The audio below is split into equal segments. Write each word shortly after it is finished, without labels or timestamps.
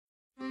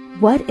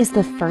What is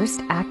the first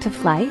act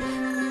of life?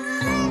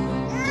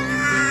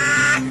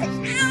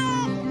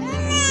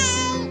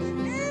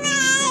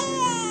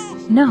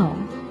 No,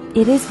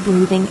 it is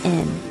breathing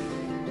in.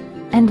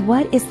 And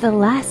what is the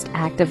last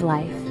act of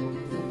life?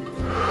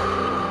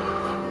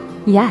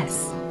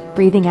 Yes,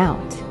 breathing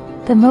out.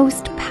 The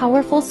most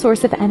powerful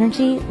source of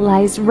energy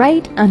lies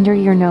right under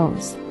your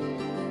nose.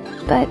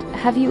 But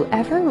have you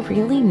ever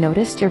really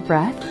noticed your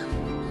breath?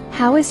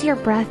 How is your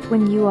breath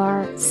when you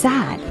are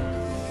sad?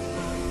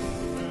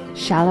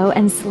 Shallow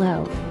and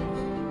slow.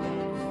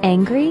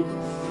 Angry?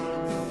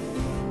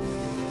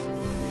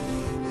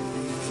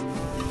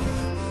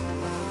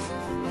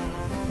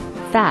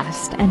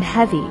 Fast and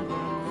heavy.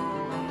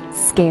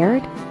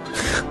 Scared?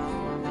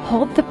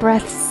 Hold the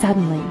breath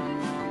suddenly.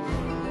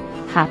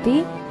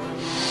 Happy?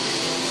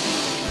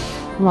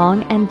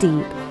 Long and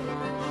deep.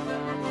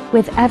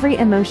 With every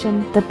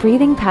emotion, the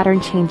breathing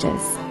pattern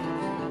changes.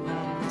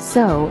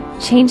 So,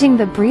 changing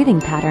the breathing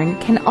pattern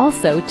can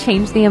also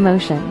change the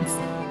emotions.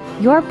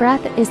 Your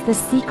breath is the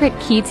secret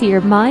key to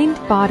your mind,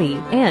 body,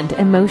 and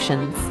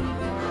emotions.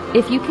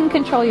 If you can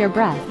control your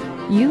breath,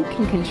 you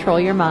can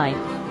control your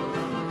mind.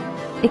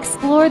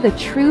 Explore the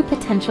true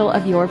potential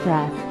of your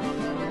breath.